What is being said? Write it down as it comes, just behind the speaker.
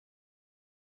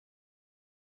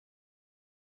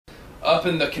up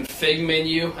in the config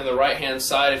menu on the right hand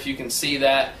side, if you can see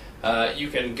that, you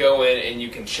can go in and you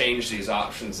can change these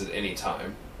options at any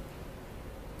time.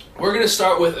 We're going to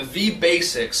start with the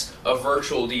basics of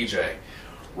Virtual DJ.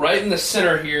 Right in the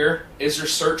center here is your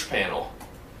search panel.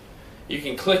 You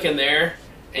can click in there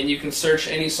and you can search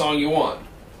any song you want.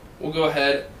 We'll go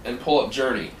ahead and pull up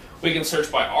Journey. We can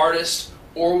search by artist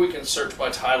or we can search by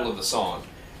title of the song.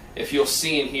 If you'll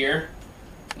see in here,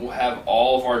 we'll have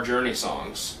all of our Journey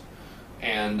songs.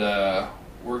 And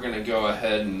we're going to go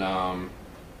ahead and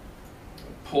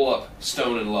pull up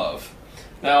Stone in Love.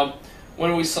 Now,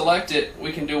 when we select it,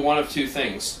 we can do one of two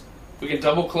things. We can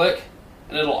double click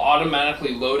and it'll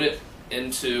automatically load it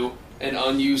into an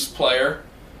unused player,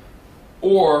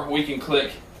 or we can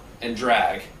click and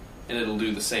drag and it'll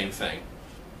do the same thing.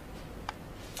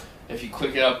 If you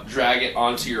click it up, drag it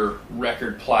onto your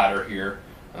record platter here,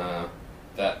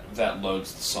 that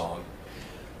loads the song.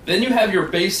 Then you have your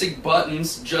basic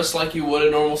buttons just like you would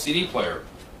a normal CD player.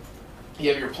 You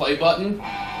have your play button,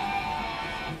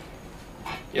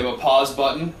 you have a pause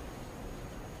button,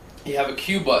 you have a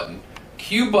cue button.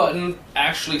 Cue button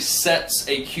actually sets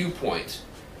a cue point.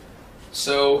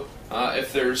 So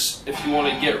if you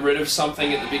want to get rid of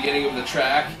something at the beginning of the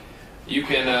track, you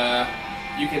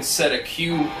can set a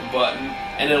cue button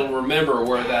and it'll remember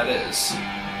where that is.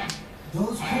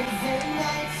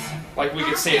 Like we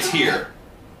could say it's here.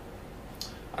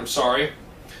 I'm sorry.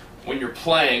 When you're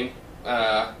playing,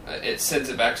 it sends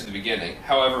it back to the beginning.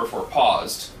 However, if we're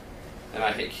paused and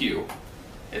I hit cue,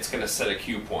 it's going to set a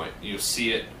cue point. You'll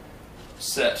see it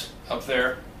set up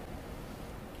there.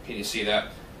 Can you see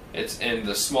that? It's in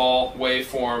the small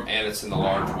waveform and it's in the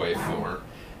large waveform.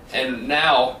 And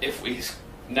now if we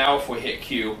hit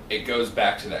cue, it goes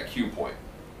back to that cue point.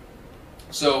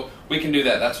 So we can do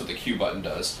that. That's what the cue button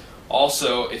does.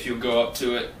 Also, if you go up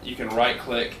to it, you can right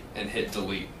click and hit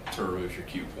delete to remove your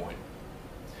cue point.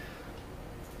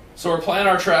 So we're playing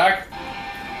our track.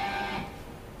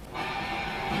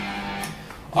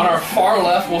 On our far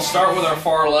left, we'll start with our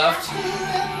far left.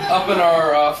 Up in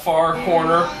our far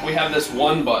corner, we have this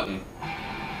 1 button.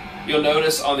 You'll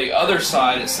notice on the other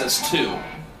side it says 2.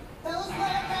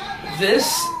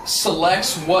 This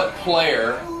selects what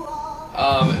player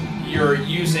you're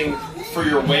using for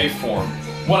your waveform.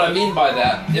 What I mean by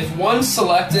that, if one's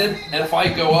selected and if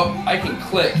I go up, I can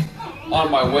click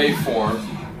on my waveform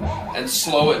and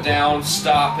slow it down,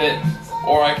 stop it,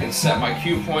 or I can set my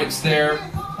cue points there.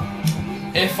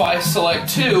 If I select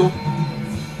 2,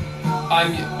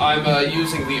 I'm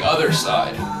using the other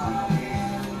side.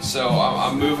 So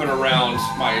I'm moving around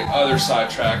my other side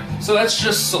track. So that's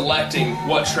just selecting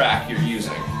what track you're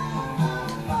using.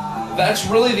 That's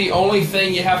really the only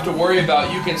thing you have to worry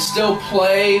about. You can still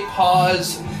play,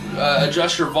 pause,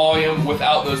 adjust your volume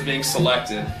without those being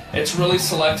selected. It's really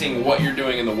selecting what you're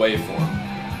doing in the waveform.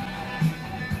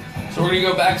 So we're going to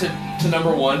go back to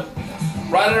number 1.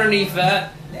 Right underneath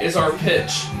that is our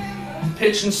pitch.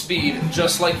 Pitch and speed,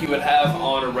 just like you would have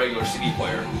on a regular CD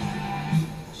player.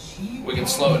 We can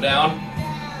slow it down.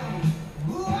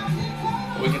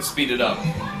 We can speed it up.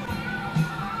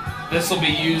 This will be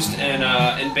used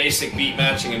in basic beat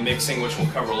matching and mixing, which we'll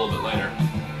cover a little bit later.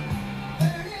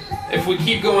 If we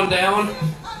keep going down,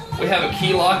 we have a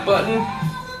key lock button.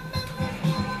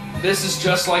 This is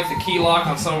just like the key lock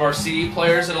on some of our CD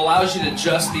players. It allows you to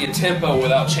adjust the tempo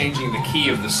without changing the key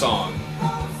of the song.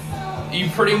 You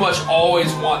pretty much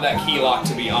always want that key lock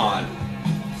to be on.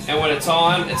 And when it's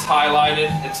on, it's highlighted.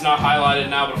 It's not highlighted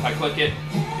now, but if I click it,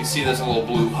 you see there's a little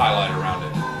blue highlight around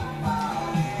it.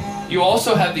 You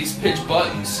also have these pitch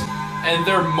buttons, and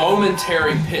they're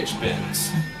momentary pitch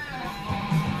bends.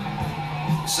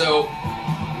 So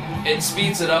it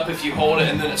speeds it up if you hold it,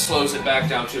 and then it slows it back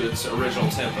down to its original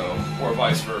tempo, or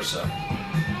vice versa.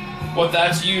 What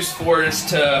that's used for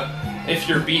is if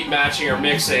you're beat matching or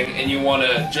mixing and you want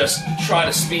to just try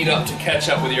to speed up to catch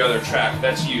up with your other track,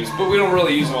 that's used. But we don't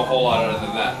really use them a whole lot other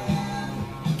than that.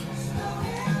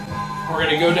 We're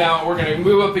going to go down, we're going to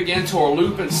move up again to our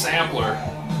loop and sampler.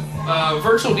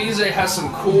 Virtual DJ has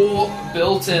some cool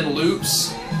built-in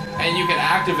loops, and you can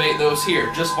activate those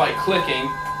here just by clicking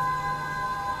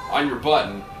on your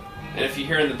button. And if you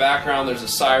hear in the background there's a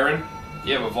siren,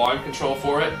 you have a volume control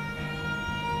for it.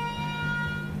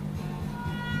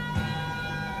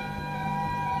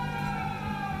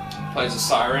 Plays a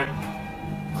siren.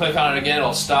 Click on it again,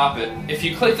 it'll stop it. If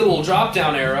you click the little drop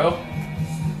down arrow,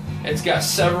 it's got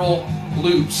several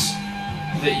loops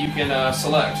that you can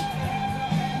select.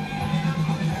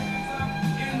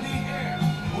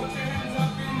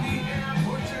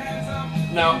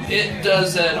 Now it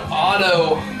does an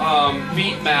auto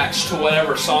beat match to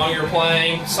whatever song you're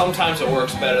playing. Sometimes it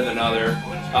works better than other.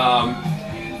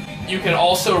 You can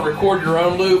also record your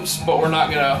own loops, but we're not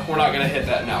gonna hit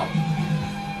that now.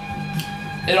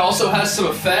 It also has some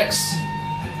effects,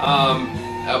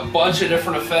 a bunch of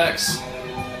different effects,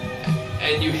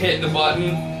 and you hit the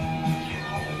button,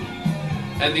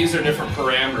 and these are different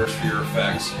parameters for your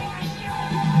effects,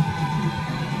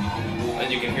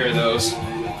 and you can hear those.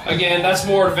 Again, that's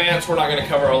more advanced. We're not going to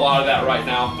cover a lot of that right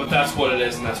now, but that's what it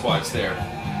is, and that's why it's there.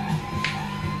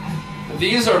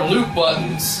 These are loop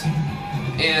buttons,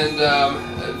 and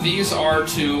these are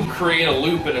to create a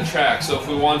loop in a track. So if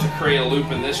we want to create a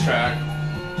loop in this track,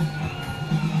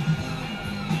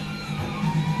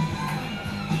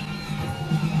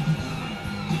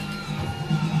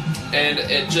 and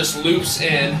it just loops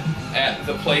in at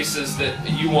the places that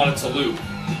you want it to loop.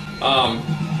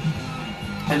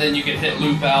 And then you can hit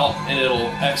loop out and it'll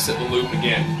exit the loop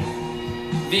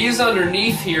again. These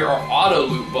underneath here are auto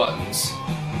loop buttons.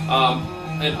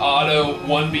 An auto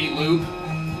 1-beat loop,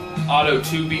 auto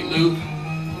 2-beat loop,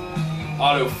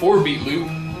 auto 4-beat loop,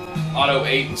 auto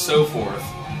 8, and so forth.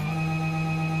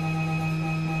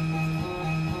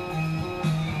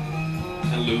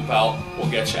 And loop out will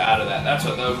get you out of that. That's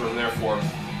what those are there for.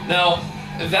 Now,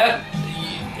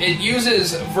 it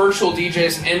uses Virtual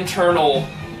DJ's internal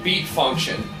beat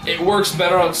function. It works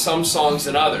better on some songs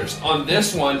than others. On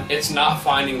this one, it's not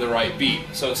finding the right beat,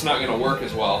 so it's not going to work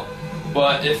as well.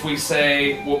 But if we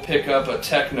say we'll pick up a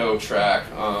techno track,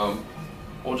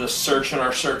 we'll just search in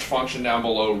our search function down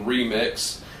below,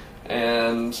 remix,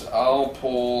 and I'll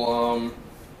pull,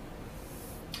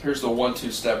 here's the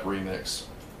 1-2 step remix.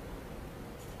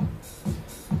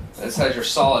 This has your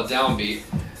solid downbeat,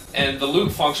 and the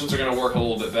loop functions are going to work a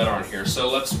little bit better on here.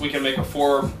 So we can make a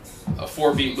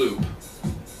 4-beat loop,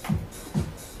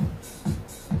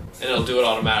 and it'll do it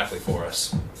automatically for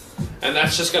us. And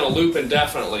that's just going to loop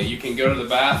indefinitely. You can go to the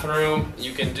bathroom,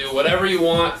 you can do whatever you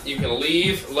want, you can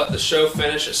leave, let the show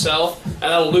finish itself, and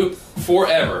that'll loop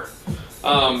forever.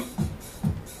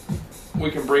 We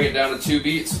can bring it down to 2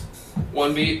 beats,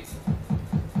 1 beat,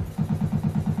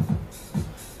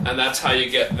 and that's how you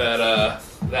get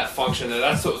that function. And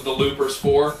that's what the looper's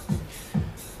for.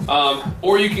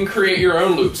 Or you can create your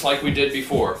own loops like we did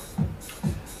before.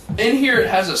 In here it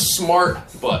has a smart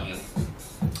button.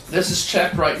 This is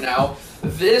checked right now.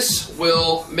 This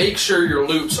will make sure your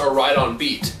loops are right on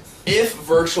beat if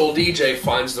Virtual DJ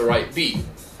finds the right beat.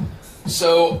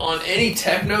 So on any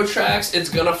techno tracks, it's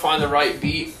going to find the right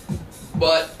beat,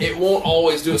 but it won't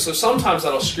always do it. So sometimes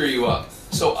that'll screw you up.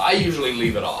 So I usually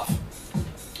leave it off.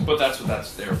 But that's what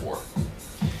that's there for.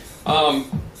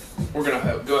 We're going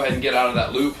to go ahead and get out of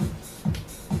that loop.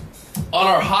 On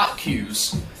our hot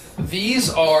cues, these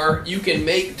are, you can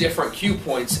make different cue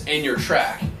points in your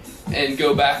track and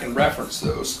go back and reference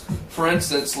those. For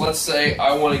instance, let's say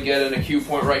I want to get in a cue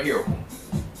point right here.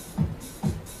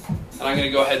 And I'm going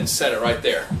to go ahead and set it right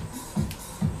there.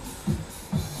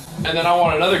 And then I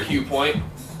want another cue point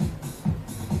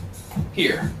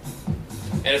here.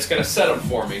 And it's going to set them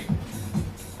for me.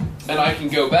 And I can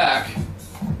go back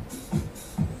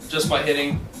just by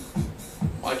hitting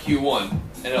my Q1,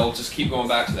 and it'll just keep going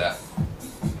back to that.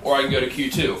 Or I can go to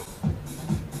Q2.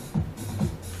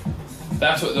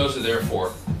 That's what those are there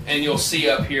for. And you'll see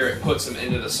up here it puts them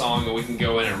into the song, and we can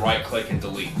go in and right click and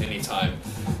delete anytime.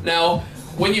 Now,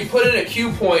 when you put in a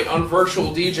cue point on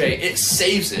Virtual DJ, it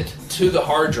saves it to the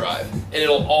hard drive, and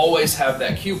it'll always have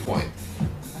that cue point.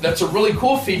 That's a really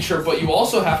cool feature, but you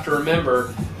also have to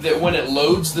remember that when it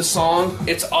loads the song,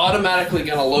 it's automatically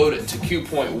going to load it to cue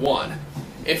point 1.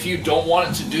 If you don't want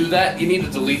it to do that, you need to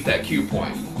delete that cue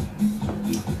point.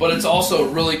 But it's also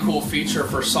a really cool feature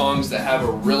for songs that have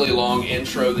a really long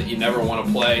intro that you never want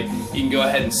to play. You can go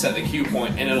ahead and set the cue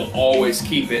point, and it'll always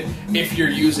keep it if you're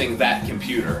using that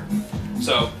computer.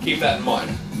 So keep that in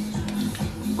mind.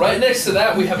 Right next to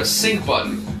that, we have a sync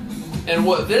button. And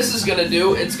what this is going to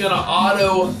do, it's going to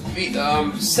auto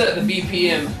set the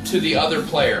BPM to the other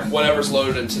player, whatever's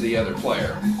loaded into the other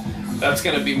player. That's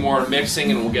going to be more mixing,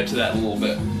 and we'll get to that in a little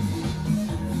bit.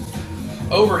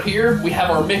 Over here, we have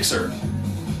our mixer.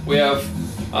 We have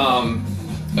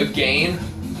a gain,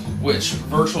 which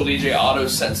Virtual DJ Auto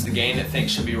sets the gain it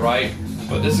thinks should be right,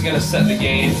 but this is going to set the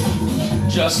gain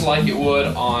just like it would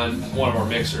on one of our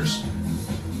mixers.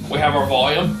 We have our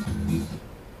volume.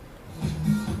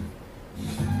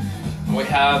 We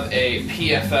have a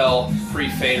PFL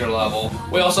pre-fader level.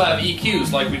 We also have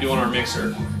EQs like we do on our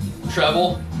mixer.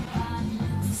 Treble,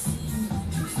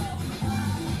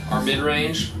 our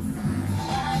mid-range,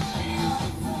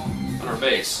 and our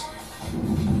bass.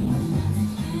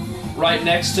 right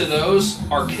next to those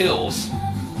are kills.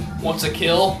 What's a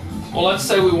kill? Well, let's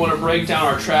say we want to break down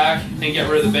our track and get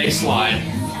rid of the bass line.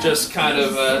 Just kind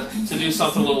of to do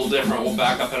something a little different. We'll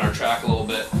back up in our track a little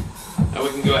bit. And we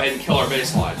can go ahead and kill our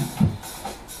bass line.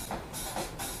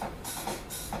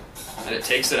 And it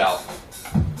takes it out.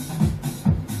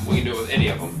 We can do it with any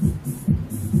of them.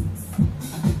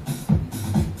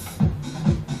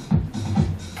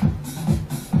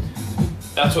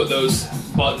 That's what those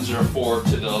buttons are for,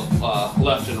 to the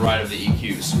left and right of the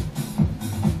EQs.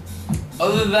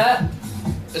 Other than that,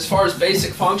 as far as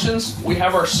basic functions, we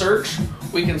have our search.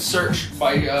 We can search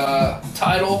by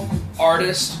title,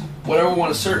 artist, whatever we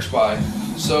want to search by.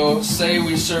 So say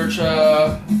we search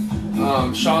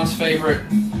Sean's favorite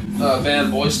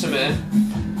band, Boyz II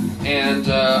Men, and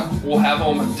we'll have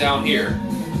them down here.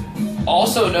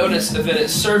 Also notice that it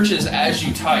searches as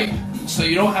you type, so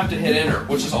you don't have to hit enter,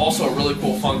 which is also a really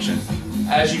cool function.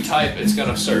 As you type, it's going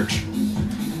to search.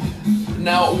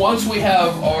 Now, once we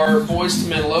have our Boyz II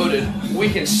Men loaded, we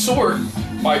can sort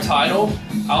by title,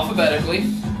 alphabetically,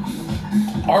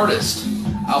 artist,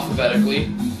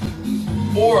 alphabetically,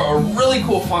 or a really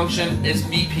cool function is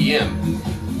BPM.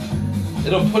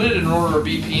 It'll put it in order of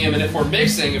BPM, and if we're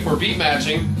mixing, if we're beat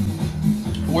matching,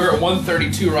 we're at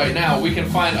 132 right now, we can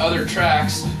find other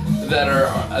tracks that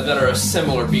are a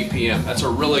similar BPM. That's a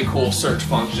really cool search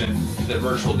function that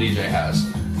Virtual DJ has.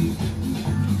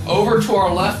 Over to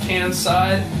our left-hand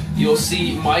side, you'll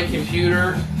see My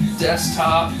Computer,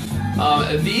 Desktop.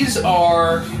 These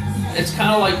are, it's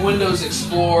kind of like Windows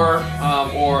Explorer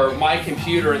or My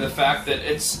Computer in the fact that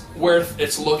it's where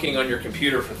it's looking on your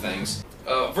computer for things.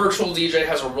 Virtual DJ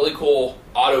has a really cool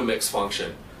auto mix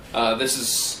function.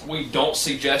 We don't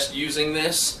suggest using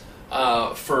this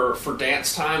for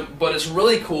dance time, but it's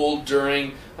really cool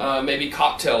during maybe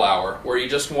cocktail hour, where you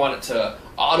just want it to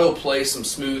auto play some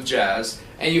smooth jazz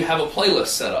and you have a playlist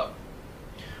set up.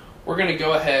 We're going to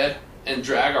go ahead and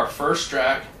drag our first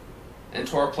track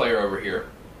into our player over here.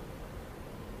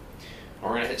 We're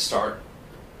going to hit start.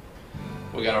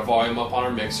 We got our volume up on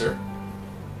our mixer.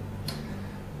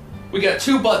 We got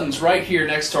two buttons right here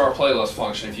next to our playlist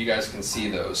function, if you guys can see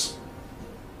those.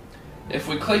 If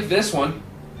we click this one,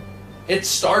 it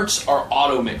starts our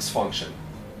auto mix function.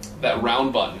 That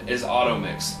round button is auto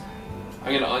mix.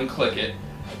 I'm going to unclick it.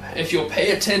 If you'll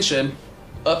pay attention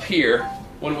up here,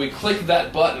 when we click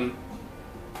that button,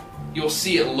 you'll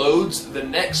see it loads the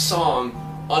next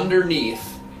song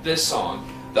underneath this song.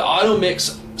 The auto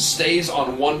mix stays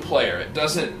on one player. It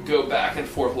doesn't go back and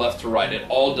forth left to right. It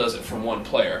all does it from one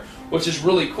player, which is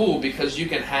really cool because you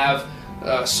can have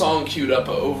a song queued up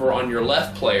over on your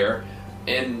left player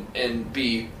and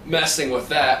be messing with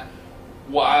that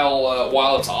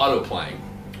while it's auto playing.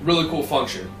 Really cool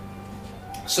function.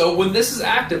 So when this is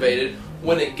activated,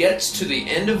 when it gets to the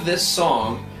end of this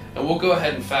song, and we'll go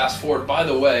ahead and fast forward. By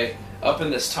the way, up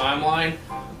in this timeline,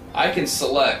 I can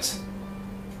select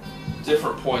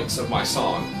different points of my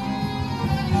song.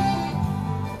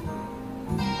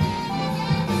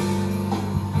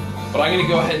 But I'm going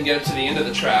to go ahead and get it to the end of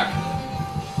the track.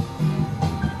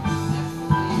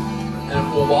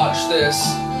 And we'll watch this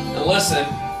and listen.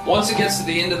 Once it gets to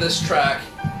the end of this track,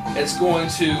 it's going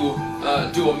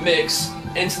to do a mix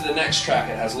into the next track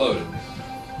it has loaded.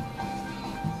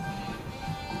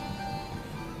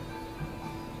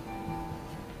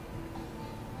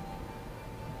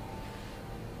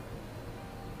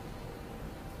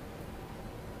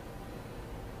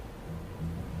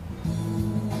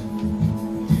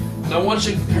 Now once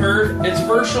you've heard, it's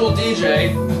Virtual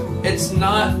DJ. It's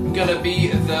not going to be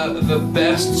the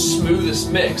best,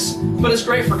 smoothest mix, but it's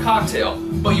great for cocktail.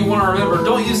 But you want to remember,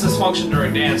 don't use this function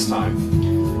during dance time.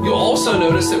 You'll also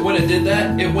notice that when it did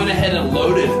that, it went ahead and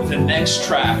loaded the next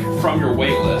track from your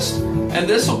wait list. And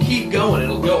this will keep going.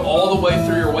 It'll go all the way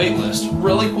through your wait list.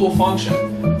 Really cool function.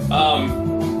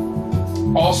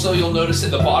 Also, you'll notice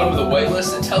at the bottom of the wait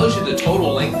list, it tells you the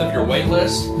total length of your wait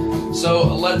list. So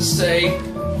let's say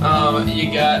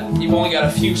you've only got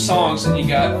a few songs and you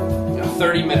got a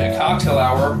 30-minute cocktail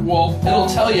hour. Well, it'll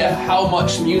tell you how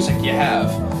much music you have.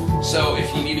 So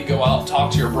if you need to go out,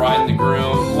 talk to your bride and the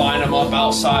groom, line them up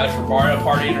outside for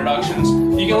party introductions,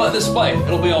 you can let this play.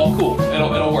 It'll be all cool.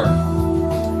 It'll work.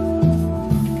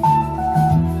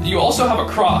 You also have a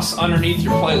cross underneath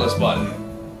your playlist button.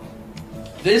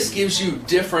 This gives you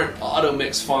different auto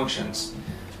mix functions.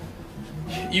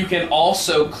 You can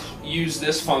also use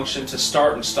this function to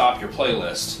start and stop your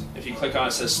playlist. If you click on it,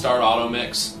 it says Start Auto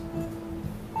Mix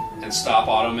and Stop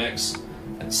Auto Mix.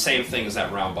 And same thing as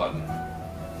that round button.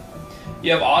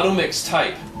 You have Auto Mix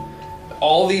Type.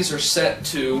 All these are set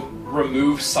to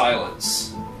remove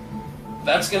silence.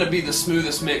 that's going to be the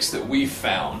smoothest mix that we've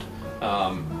found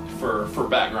for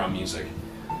background music.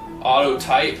 Auto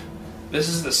type. This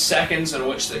is the seconds in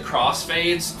which the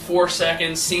crossfades. 4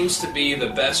 seconds seems to be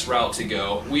the best route to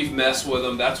go. We've messed with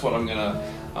them. That's what I'm gonna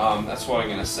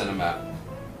send them at.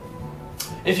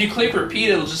 If you click repeat,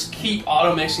 it'll just keep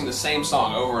auto mixing the same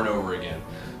song over and over again.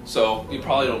 So you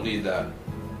probably don't need that.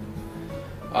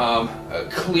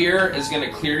 Clear is going to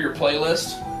clear your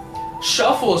playlist.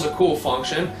 Shuffle is a cool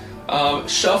function.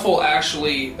 Shuffle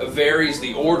actually varies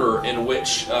the order in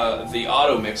which the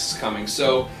auto mix is coming.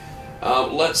 So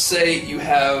let's say you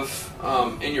have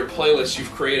in your playlist,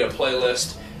 you've created a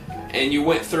playlist and you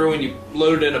went through and you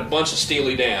loaded in a bunch of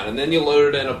Steely Dan, and then you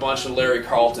loaded in a bunch of Larry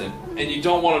Carlton, and you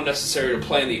don't want them necessarily to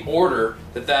play in the order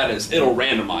that is. It'll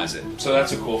randomize it. So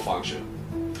that's a cool function.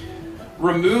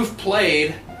 Remove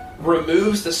played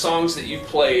removes the songs that you've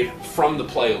played from the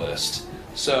playlist.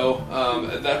 So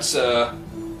that's a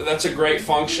great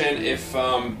function if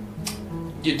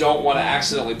you don't want to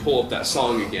accidentally pull up that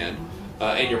song again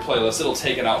in your playlist. It'll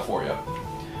take it out for you.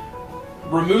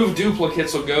 Remove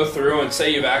duplicates will go through and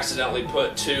say you've accidentally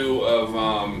put 2 of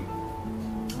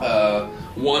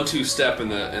 1-2 step in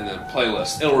the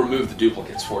playlist. It'll remove the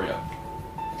duplicates for you.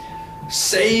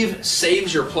 Save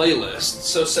saves your playlist.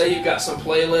 So say you've got some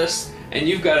playlists and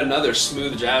you've got another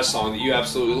smooth jazz song that you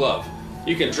absolutely love.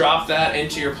 You can drop that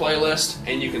into your playlist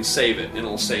and you can save it, and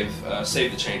it'll save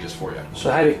the changes for you. So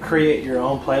how do you create your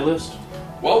own playlist?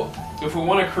 Well, if we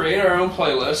want to create our own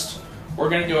playlist, we're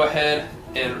going to go ahead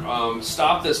and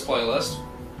stop this playlist.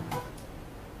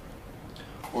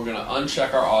 We're going to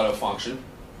uncheck our auto function.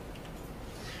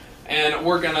 And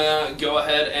we're going to go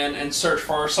ahead and search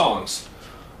for our songs.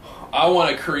 I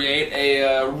want to create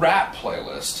a rap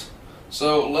playlist.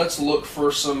 So let's look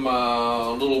for some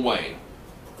Lil Wayne.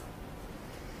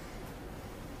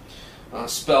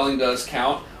 Spelling does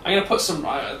count. I'm going to put some,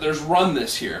 there's Run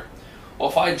This here. Well,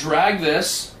 if I drag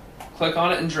this, click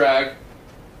on it and drag,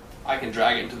 I can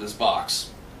drag it into this box.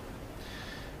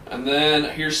 And then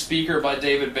here's Speaker by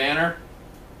David Banner.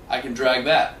 I can drag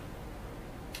that.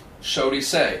 Shody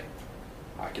Say.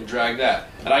 I can drag that.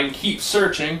 And I can keep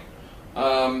searching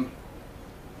for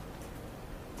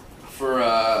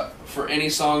any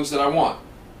songs that I want.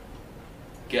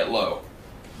 Get Low.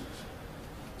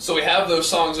 So we have those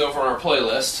songs over on our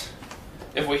playlist.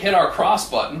 If we hit our cross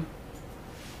button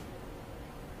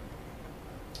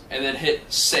and then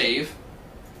hit save,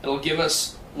 it'll give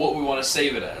us what we want to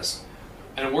save it as.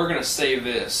 And we're going to save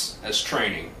this as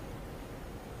training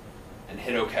and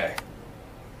hit OK.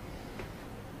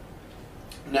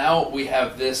 Now we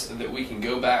have this that we can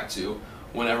go back to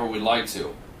whenever we'd like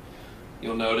to.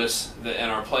 You'll notice that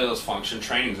in our playlist function,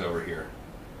 training's over here.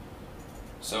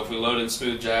 So if we load in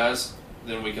smooth jazz,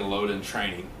 then we can load in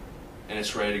training, and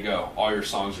it's ready to go. All your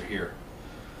songs are here.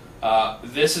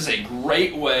 This is a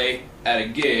great way at a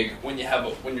gig when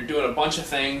you're doing a bunch of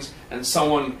things and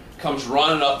someone comes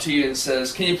running up to you and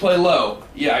says, "Can you play low?"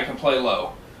 "Yeah, I can play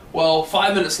low." Well,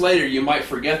 5 minutes later, you might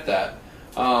forget that.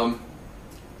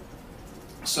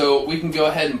 So we can go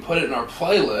ahead and put it in our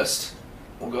playlist.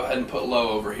 We'll go ahead and put low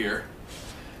over here.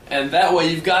 And that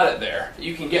way you've got it there.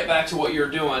 You can get back to what you're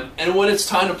doing. And when it's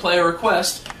time to play a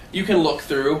request, you can look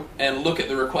through and look at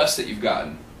the requests that you've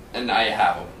gotten. And now you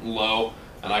have them low,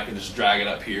 and I can just drag it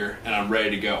up here, and I'm ready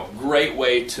to go. Great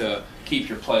way to keep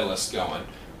your playlist going.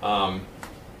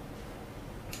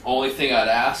 Only thing I'd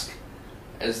ask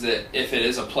is that if it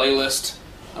is a playlist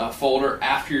folder,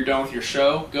 after you're done with your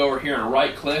show, go over here and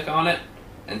right-click on it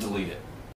and delete it.